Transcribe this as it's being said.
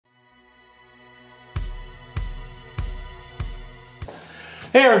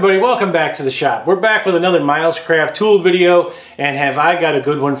Hey everybody, welcome back to the shop. We're back with another Milescraft tool video, and have I got a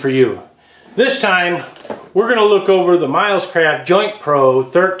good one for you. This time, we're going to look over the Milescraft JointPro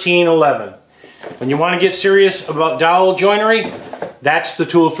 1311. When you want to get serious about dowel joinery, that's the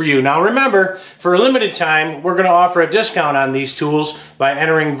tool for you. Now remember, for a limited time, we're going to offer a discount on these tools by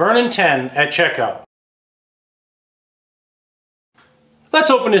entering Vernon10 at checkout. Let's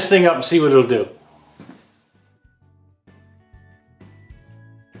open this thing up and see what it'll do.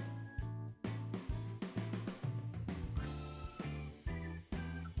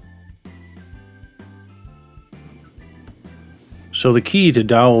 So the key to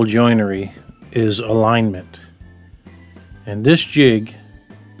dowel joinery is alignment, and this jig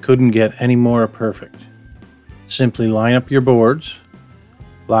couldn't get any more perfect. Simply line up your boards,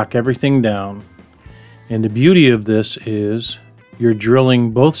 lock everything down, and the beauty of this is you're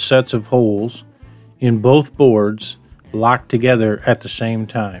drilling both sets of holes in both boards locked together at the same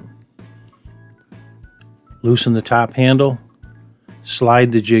time. Loosen the top handle,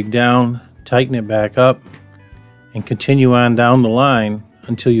 slide the jig down, tighten it back up, and continue on down the line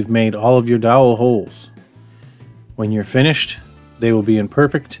until you've made all of your dowel holes. When you're finished, they will be in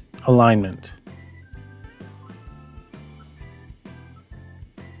perfect alignment.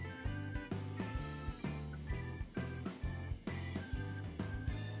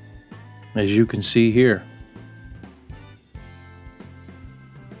 As you can see here.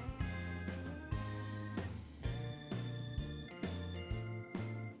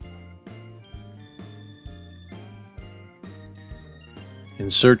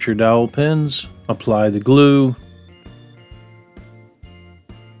 Insert your dowel pins, apply the glue,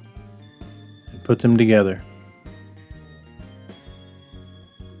 and put them together.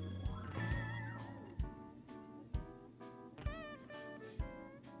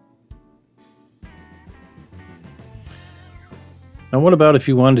 Now what about if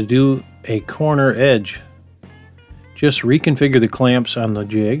you wanted to do a corner edge? Just reconfigure the clamps on the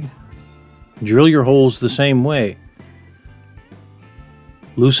jig, drill your holes the same way.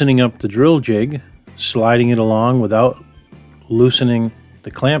 Loosening up the drill jig, sliding it along without loosening the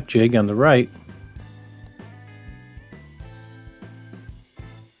clamp jig on the right.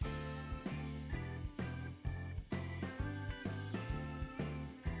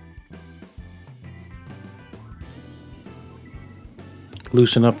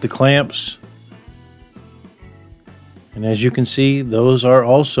 Loosen up the clamps, and as you can see, those are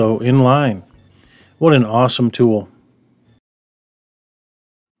also in line. What an awesome tool.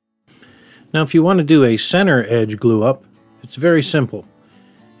 Now if you want to do a center edge glue up, it's very simple.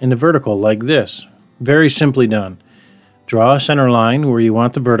 In the vertical like this, very simply done. Draw a center line where you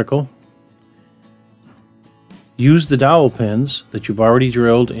want the vertical. Use the dowel pins that you've already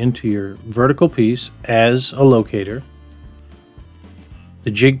drilled into your vertical piece as a locator.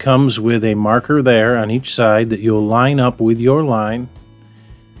 The jig comes with a marker there on each side that you'll line up with your line.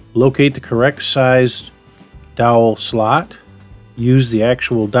 Locate the correct sized dowel slot. Use the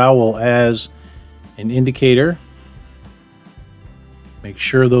actual dowel as an indicator. Make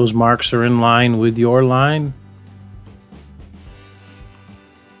sure those marks are in line with your line.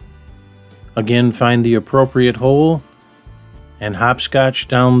 Again, find the appropriate hole and hopscotch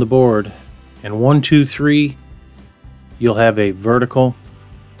down the board. And 1, 2, 3, you'll have a vertical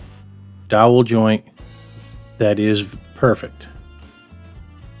dowel joint that is perfect.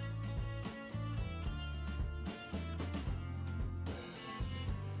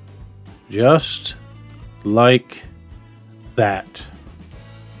 Just like that.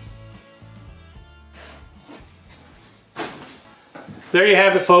 There you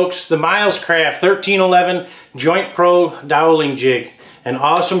have it, folks. The Milescraft 1311 JointPro doweling jig. An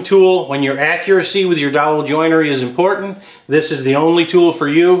awesome tool. When your accuracy with your dowel joinery is important, this is the only tool for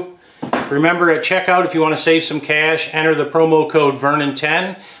you. Remember, at checkout, if you want to save some cash, enter the promo code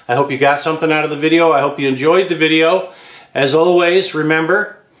Vernon10. I hope you got something out of the video. I hope you enjoyed the video. As always,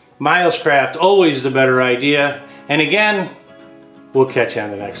 remember, Milescraft, always the better idea. And again, we'll catch you on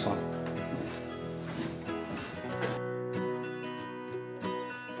the next one.